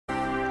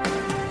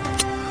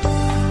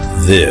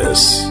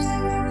This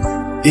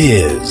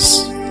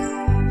is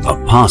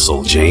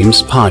Apostle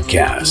James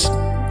Podcast,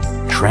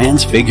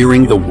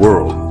 transfiguring the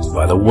world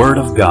by the Word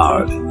of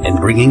God and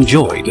bringing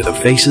joy to the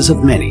faces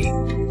of many.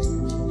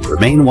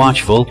 Remain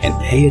watchful and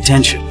pay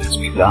attention as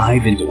we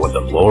dive into what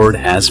the Lord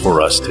has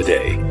for us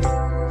today.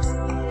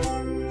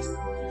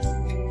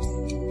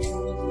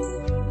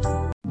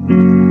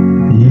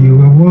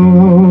 You are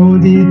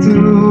worthy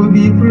to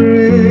be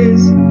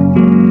praised.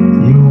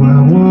 You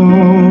are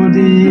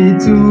worthy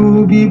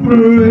to be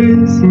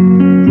praised.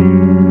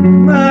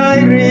 My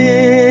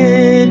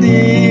Redeemer,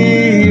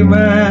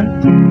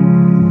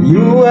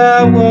 you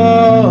are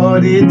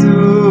worthy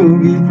to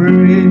be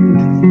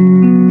praised.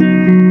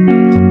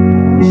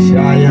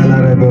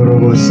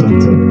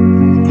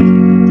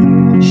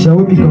 Shall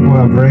we pick up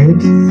our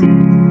bread?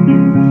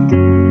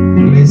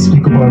 Let's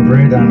pick up our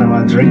bread and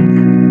our drink.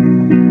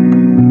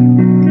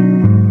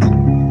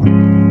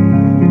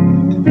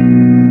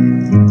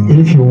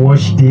 If you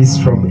watch this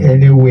from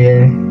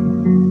anywhere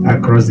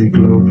across the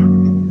globe,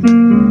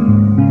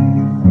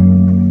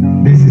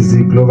 this is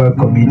the global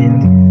communion.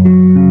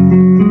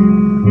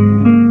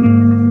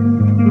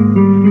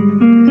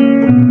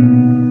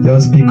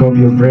 Just pick up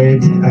your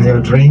bread and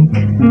your drink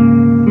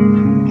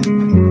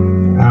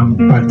and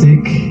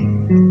partake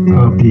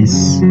of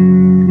this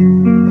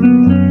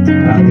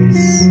at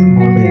this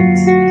moment.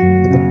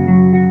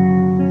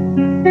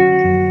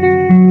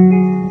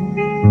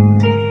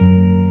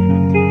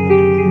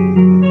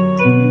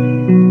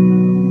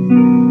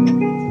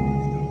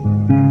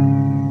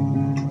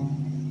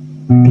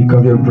 Pick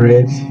up your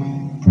bread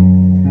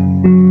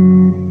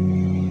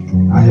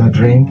and your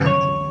drink.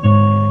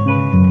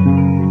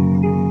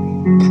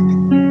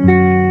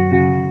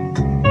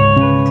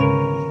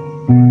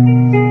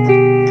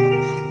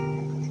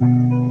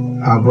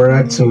 Our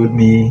brother told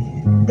me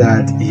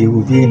that he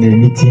will be in a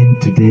meeting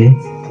today,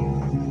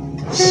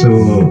 so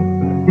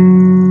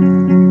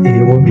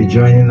he won't be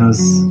joining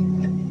us.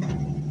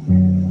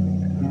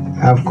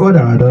 I've called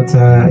our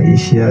daughter,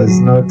 she has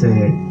not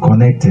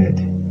connected.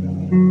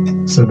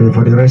 So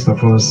for the rest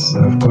of us,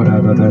 I've called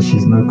our daughter,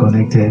 she's not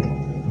connected.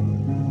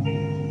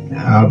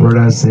 Our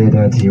brother said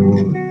that he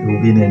will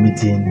be in a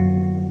meeting.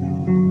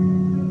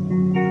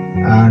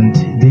 And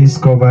this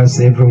covers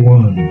every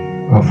one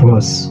of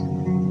us.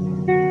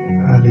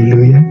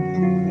 Hallelujah.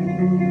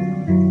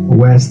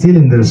 We're still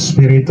in the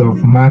spirit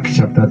of Mark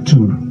chapter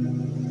 2.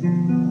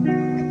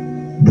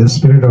 The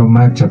spirit of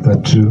Mark chapter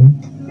 2.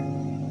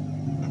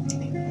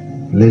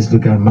 Let's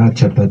look at Mark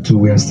chapter 2.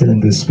 We are still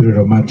in the spirit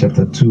of Mark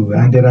chapter 2.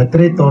 And there are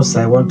three thoughts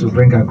I want to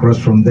bring across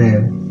from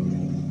there.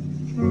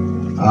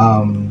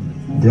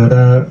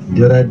 The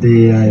other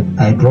day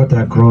I brought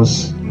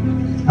across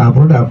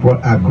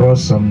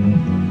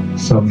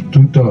some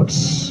two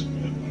thoughts.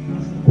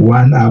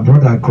 One, I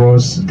brought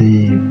across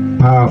the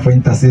power of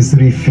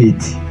intercessory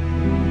faith.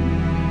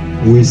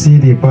 We see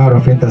the power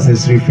of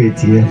intercessory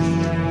faith here.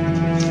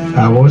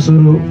 I've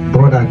also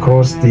brought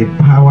across the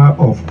power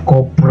of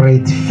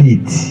corporate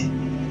faith.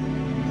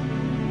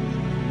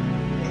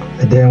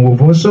 Then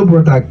we've also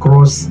brought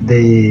across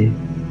the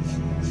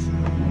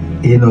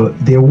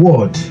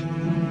word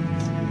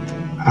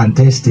and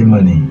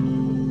testimony.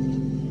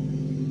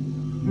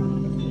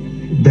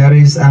 There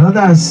is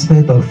another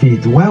aspect of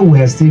it. While we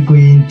are still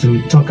going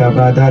to talk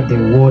about that, the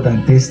word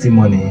and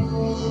testimony,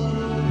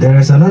 there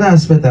is another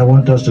aspect I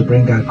want us to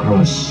bring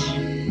across.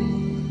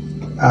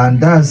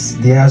 And that's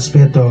the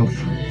aspect of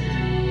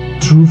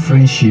true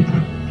friendship.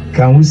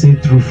 Can we say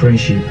true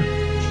friendship?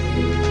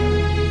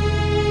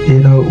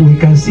 We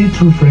can see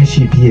true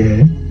friendship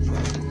here.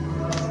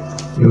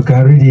 You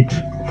can read it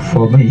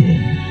for me.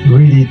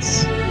 Read it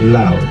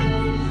loud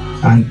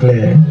and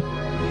clear.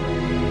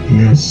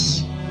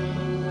 Yes.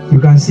 You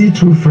can see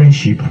true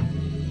friendship.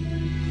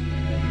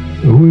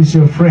 Who is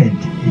your friend?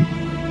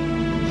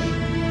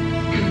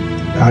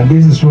 And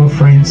this is what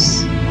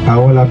friends are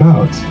all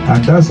about.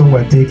 And that's what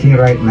we're taking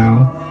right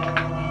now.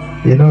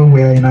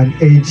 We're in an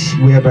age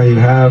whereby you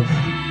have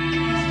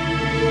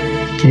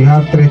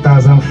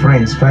 3,000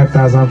 friends,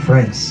 5,000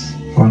 friends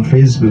on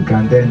Facebook,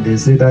 and then they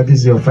say that this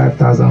is your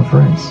 5,000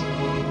 friends.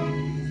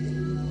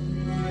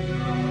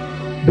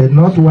 But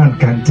not one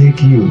can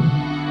take you.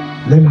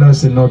 Let me not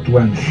say not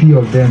one, few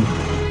of them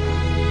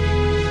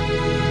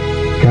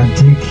can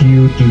take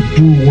you to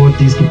do what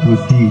these people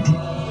did.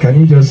 Can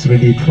you just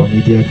read it for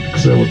me there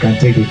so we can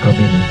take the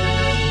communion?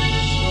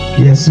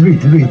 Yes,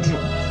 read. And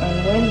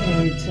when he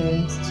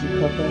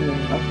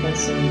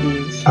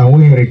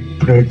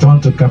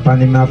returned to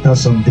Capernaum after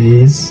some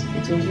days,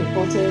 it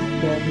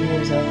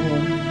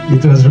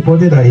was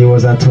reported that he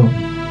was at home.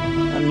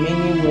 And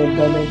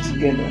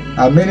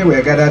many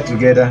were gathered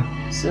together.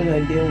 So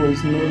that there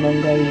was no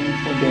longer room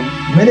for them.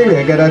 Many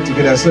were gathered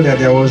together so that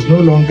there was no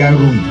longer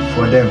room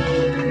for them.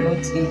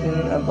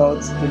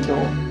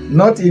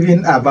 Not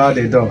even about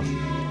the door.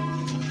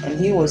 And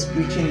he was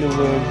preaching the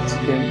word to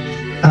them.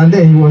 And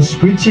then he was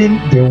preaching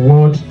the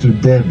word to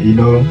them,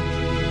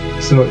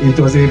 So it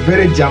was a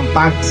very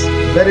jam-packed,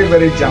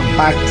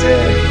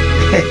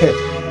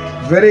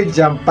 very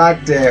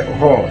jam-packed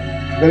hall.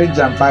 very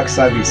jam-packed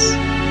service.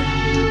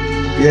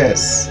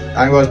 Yes,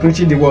 I was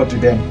preaching the word to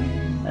them.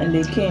 And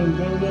they came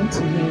bringing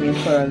to him a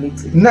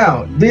paralytic.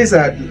 Now, these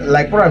are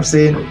like what I'm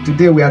saying.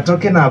 Today we are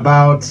talking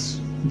about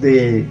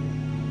the,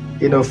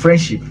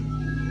 friendship.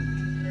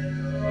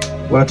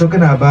 We are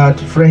talking about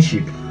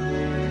friendship.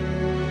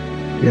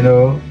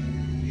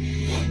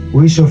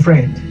 Who is your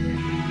friend?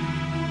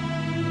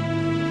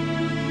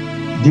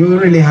 Do you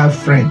really have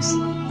friends?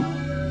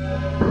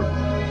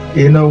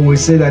 We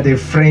say that a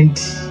friend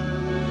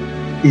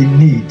in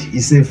need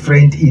is a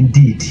friend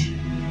indeed.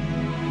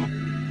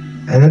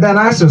 And then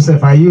ask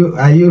yourself, are you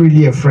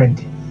really a friend?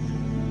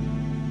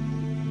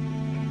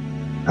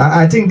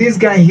 I think this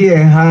guy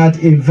here had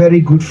a very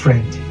good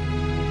friend.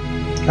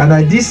 And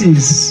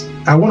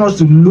I want us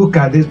to look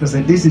at this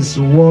person. This is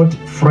what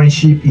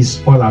friendship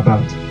is all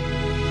about.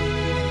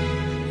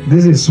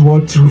 This is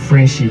what true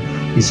friendship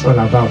is all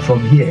about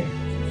from here.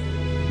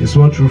 This is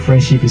what true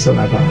friendship is all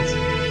about.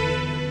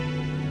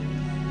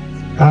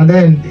 And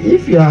then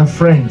if you are a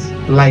friend,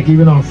 like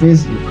even on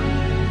Facebook,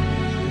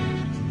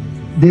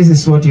 this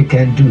is what you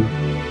can do.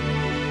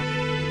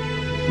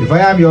 If I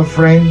am your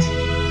friend,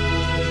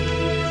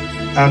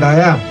 and I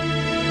am,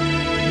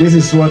 this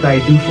is what I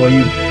do for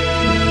you.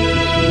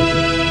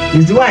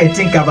 It's the way I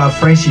think about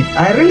friendship.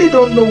 I really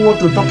don't know what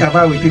to talk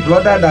about with people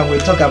other than we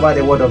talk about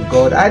the word of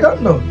God. I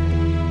don't know.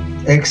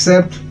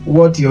 Except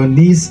what your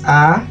needs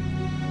are.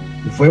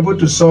 If we're able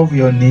to solve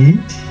your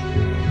need,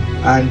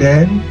 and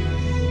then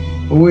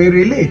we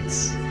relate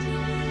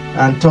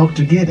and talk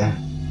together.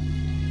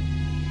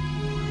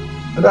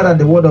 Other than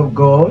the word of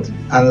God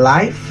and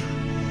life.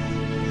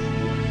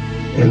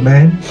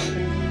 Amen.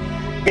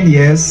 And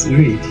yes,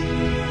 read.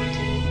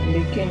 And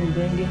they came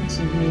bringing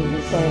to him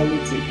a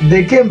paralytic.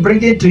 They came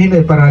bringing to him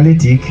a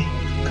paralytic.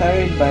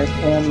 Carried by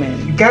 4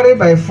 men. Carried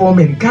by 4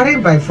 men.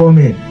 Carried by 4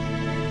 men.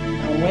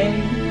 And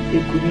when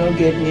they could not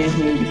get near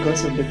him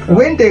because of the crowd.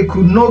 When they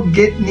could not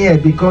get near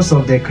because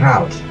of the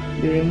crowd.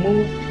 They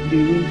removed the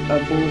roof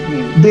above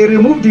him. They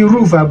removed the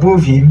roof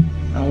above him.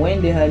 And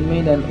when they had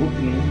made an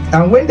opening.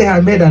 And when they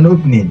had made an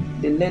opening.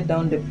 They let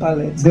down the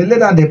pallet. They let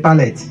down the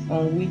pallet.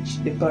 On which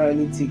the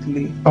paralytic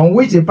lay. On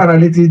which the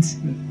paralytic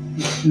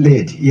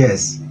laid,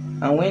 yes.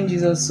 And when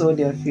Jesus saw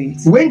their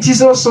faith. When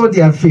Jesus saw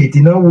their faith,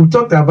 we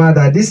talked about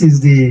that. This is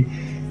the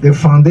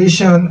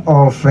foundation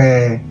of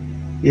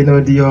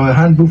your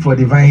handbook for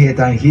divine health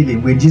and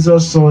healing. When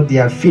Jesus saw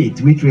their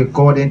faith, which we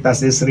call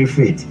intercessory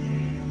faith,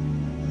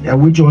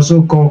 which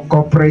also called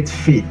corporate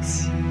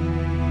faith.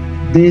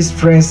 These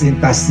friends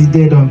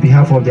interceded on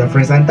behalf of their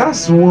friends, and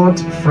that's what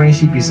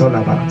friendship is all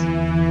about.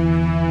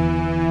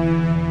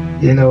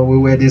 We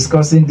were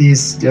discussing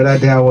this the other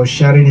day. I was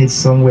sharing it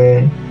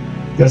somewhere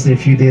just a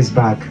few days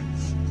back.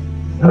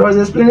 I was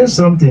explaining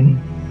something.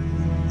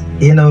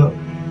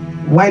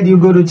 Why do you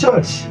go to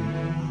church?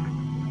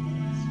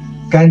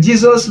 Can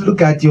Jesus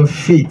look at your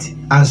faith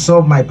and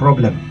solve my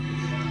problem?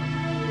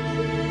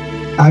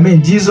 I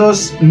mean,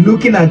 Jesus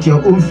looking at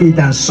your own faith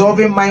and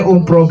solving my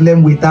own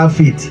problem without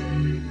faith.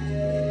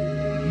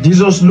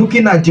 Jesus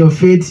looking at your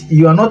faith,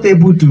 you are not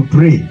able to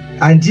pray.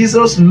 And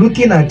Jesus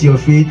looking at your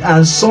faith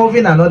and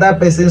solving another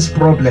person's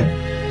problem.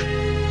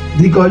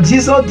 Because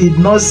Jesus did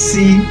not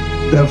see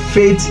the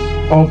faith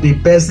of the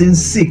person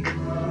sick.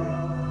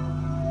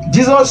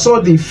 Jesus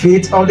saw the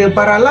faith of the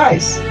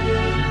paralyzed.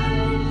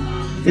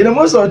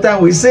 Most of the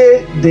time we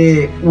say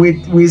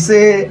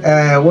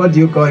what do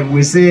you call it?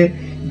 We say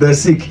the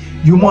sick.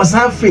 You must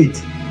have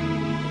faith.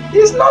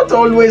 It's not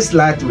always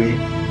that way.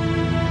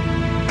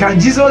 Can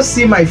Jesus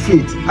see my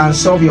faith and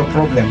solve your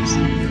problems?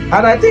 And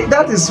I think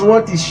that is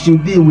what it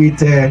should be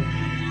with a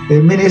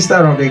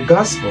minister of the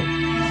gospel.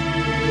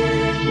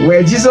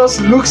 Where Jesus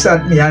looks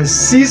at me and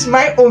sees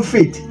my own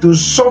faith to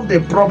solve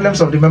the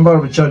problems of the member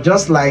of the church.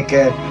 Just like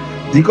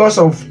because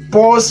of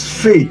Paul's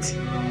faith,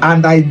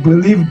 and I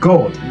believe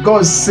God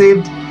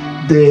saved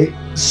the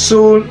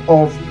soul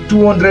of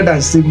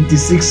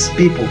 276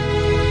 people.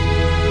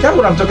 That's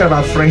what I'm talking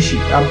about, friendship.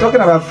 I'm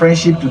talking about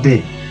friendship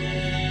today.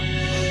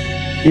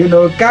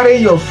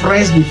 Carrying your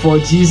friends before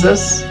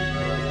Jesus,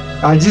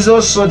 and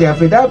Jesus saw their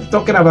faith. I'm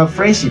talking about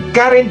friendship.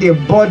 Carrying the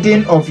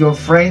burden of your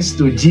friends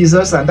to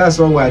Jesus, and that's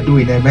what we are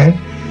doing, amen.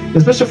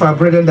 Especially for our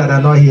brethren that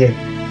are not here.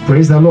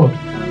 Praise the Lord.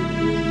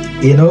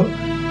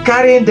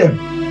 Carrying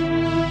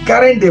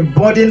the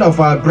burden of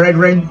our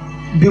brethren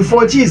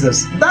before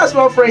Jesus. That's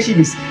what friendship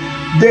is.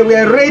 They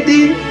were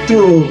ready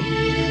to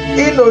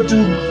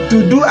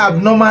do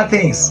abnormal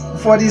things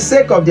for the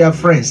sake of their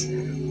friends.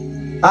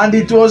 And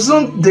it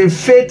wasn't the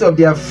faith of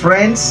their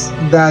friends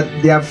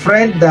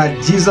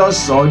that Jesus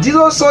saw.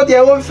 Jesus saw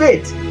their own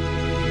faith.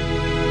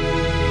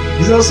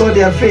 Jesus saw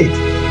their faith.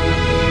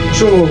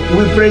 So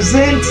we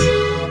present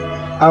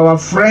our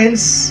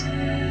friends,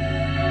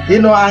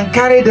 and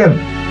carry them.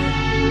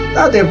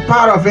 That's the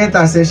power of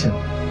intercession.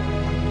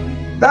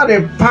 That's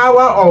the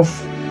power of,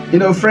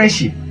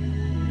 friendship.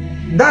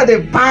 That's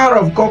the power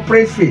of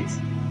corporate faith.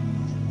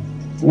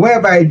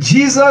 Whereby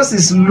Jesus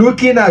is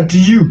looking at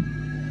you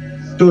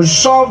to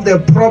solve the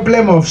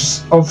problem of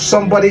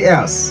somebody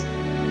else.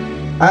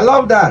 I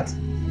love that.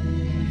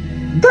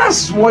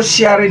 That's what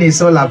sharing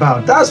is all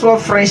about. That's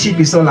what friendship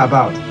is all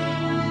about.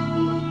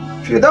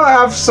 If you don't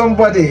have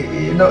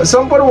somebody,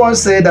 somebody once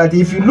said that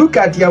if you look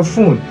at your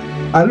phone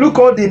and look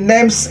all the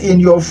names in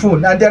your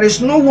phone, and there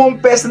is no one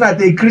person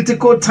at a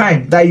critical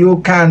time that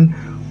you can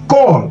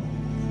call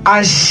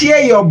and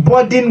share your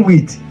burden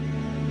with,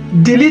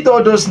 delete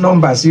all those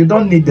numbers. You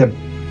don't need them.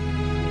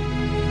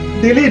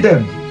 Delete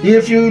them.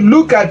 If you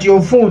look at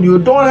your phone, you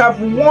don't have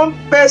one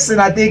person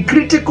at a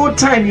critical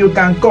time you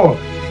can call.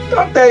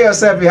 Don't tell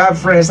yourself you have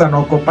friends and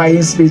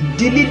occupying space.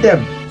 Delete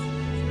them.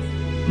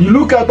 You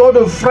look at all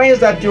the friends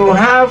that you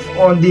have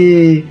on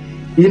the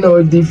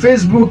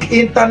Facebook,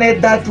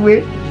 internet that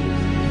way,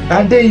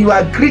 and then you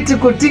are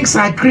critical. Things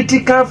are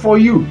critical for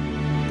you,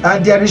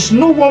 and there is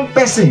no one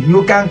person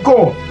you can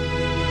call.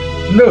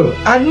 No,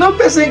 and no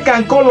person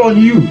can call on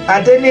you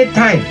at any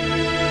time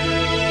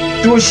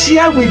to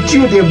share with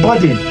you the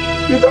burden.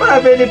 You don't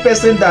have any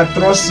person that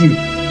trusts you.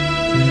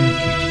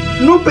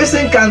 No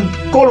person can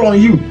call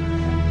on you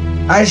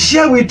and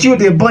share with you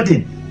the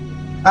burden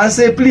and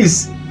say,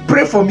 please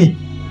pray for me.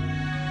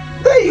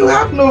 Then you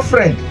have no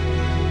friend,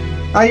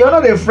 and you're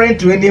not a friend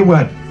to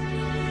anyone.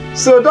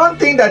 So don't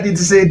think that it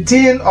is a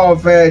thing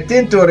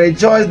to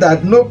rejoice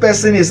that no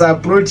person is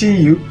approaching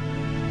you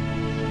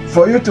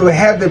for you to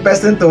help the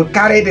person to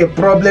carry the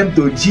problem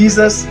to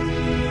Jesus.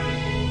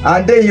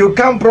 And then you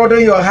can't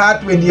broaden your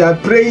heart when you are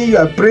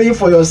praying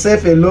for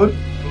yourself alone.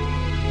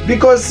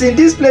 Because in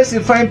this place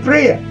you find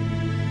prayer.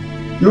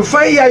 You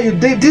find here,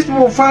 these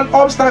people found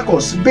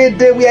obstacles, but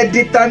they were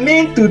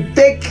determined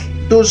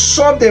to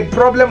solve the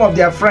problem of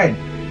their friend.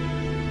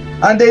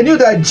 And they knew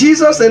that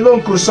Jesus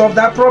alone could solve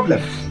that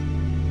problem.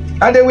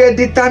 And they were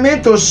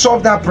determined to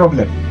solve that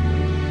problem.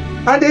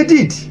 And they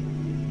did.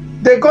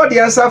 They got the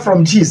answer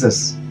from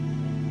Jesus.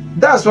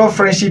 That's what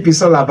friendship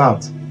is all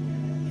about.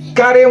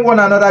 Carrying one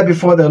another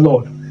before the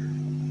Lord.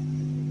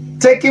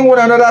 Taking one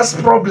another's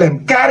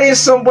problem. Carrying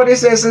somebody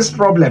else's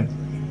problem.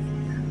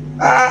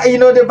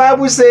 The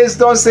Bible says,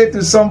 don't say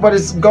to somebody,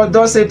 God,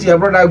 don't say to your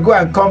brother, go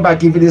and come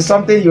back if it is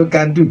something you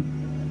can do.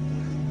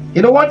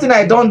 One thing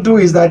I don't do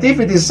is that if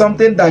it is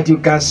something that you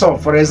can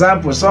solve, for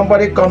example,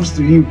 somebody comes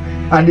to you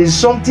and it's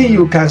something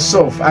you can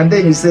solve, and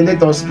then you say,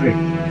 let us pray.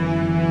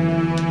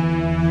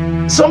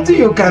 Something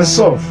you can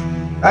solve,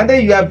 and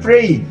then you are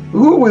praying.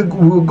 Who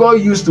will God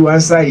use to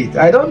answer it?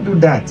 I don't do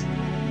that.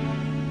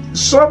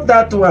 Solve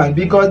that one,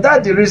 because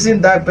that's the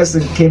reason that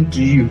person came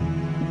to you.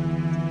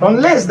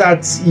 Unless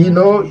that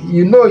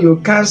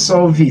you can't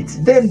solve it,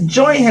 then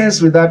join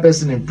hands with that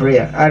person in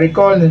prayer. I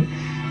recall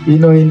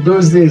in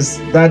those days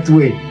that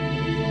way,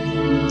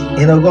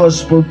 God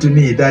spoke to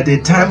me that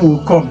the time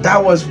will come.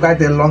 That was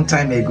quite a long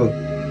time ago.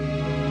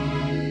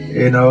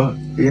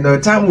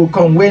 Time will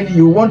come when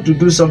you want to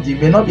do something, you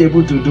may not be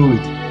able to do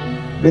it.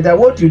 But that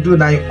what you do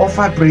now, you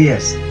offer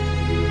prayers.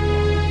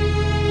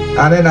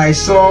 And then I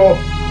saw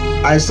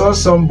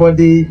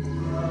somebody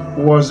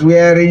was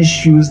wearing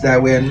shoes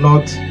that were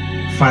not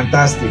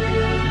fantastic.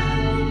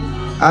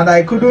 And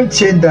I couldn't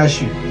change that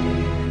shoe.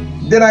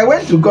 Then I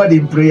went to God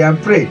in prayer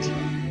and prayed.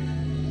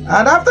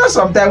 And after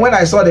some time, when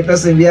I saw the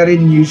person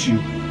wearing new shoe,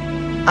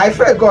 I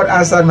felt God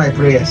answered my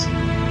prayers.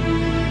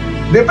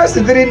 The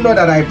person didn't know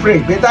that I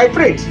prayed, but I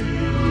prayed.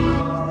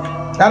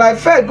 And I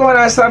felt God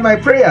answered my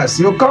prayers.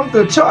 You come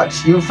to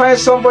church, you find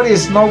somebody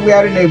is not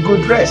wearing a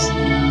good dress,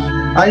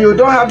 and you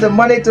don't have the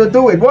money to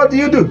do it. What do?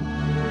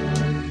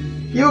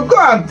 You go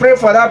and pray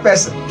for that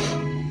person.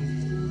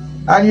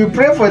 And you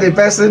pray for the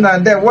person,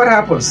 and then what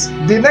happens?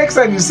 The next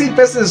time you see the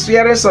person is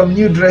wearing some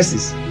new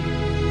dresses.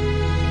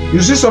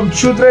 You see some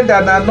children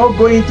that are not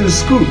going to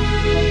school,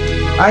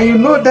 and you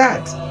know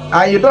that,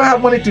 and you don't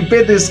have money to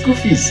pay the school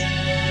fees.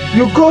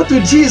 You go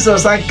to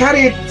Jesus and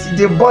carry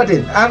the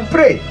burden and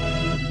pray.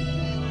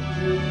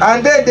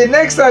 And then the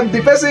next time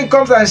the person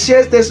comes and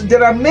shares this,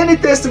 there are many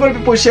testimony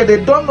people share.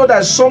 They don't know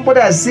that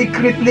somebody has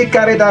secretly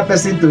carried that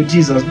person to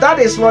Jesus. That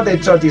is what the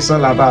church is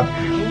all about.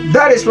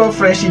 That is what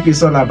friendship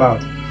is all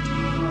about.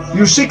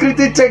 You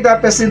secretly take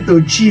that person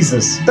to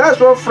Jesus. That's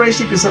what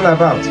friendship is all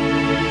about.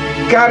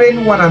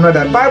 Carrying one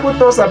another. Bible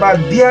talks about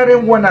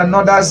bearing one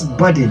another's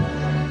burden.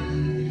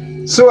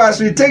 So as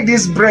we take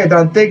this bread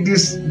and take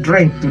this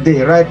drink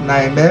today, right now,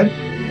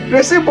 amen,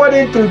 receive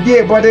burden to be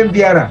a burden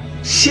bearer.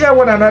 Share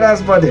one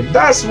another's burden.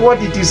 That's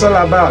what it is all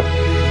about.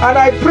 And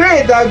I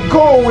pray that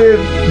God will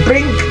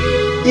bring,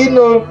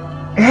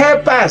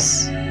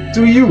 helpers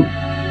to you.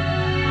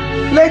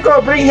 Let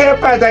God bring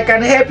helpers that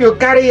can help you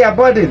carry your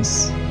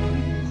burdens.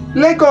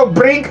 Let God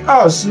bring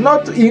us,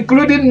 not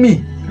including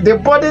me, the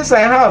burdens I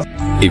have.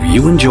 If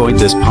you enjoyed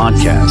this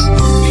podcast,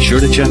 be sure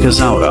to check us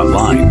out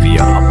online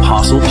via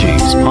Apostle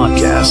James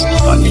Podcast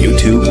on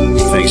YouTube,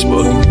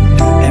 Facebook,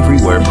 and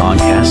everywhere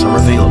podcasts are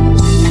available.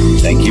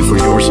 Thank you for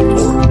your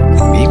support.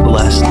 Be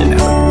blessed and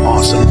have an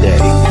awesome day.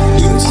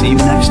 See you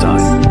next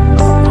time.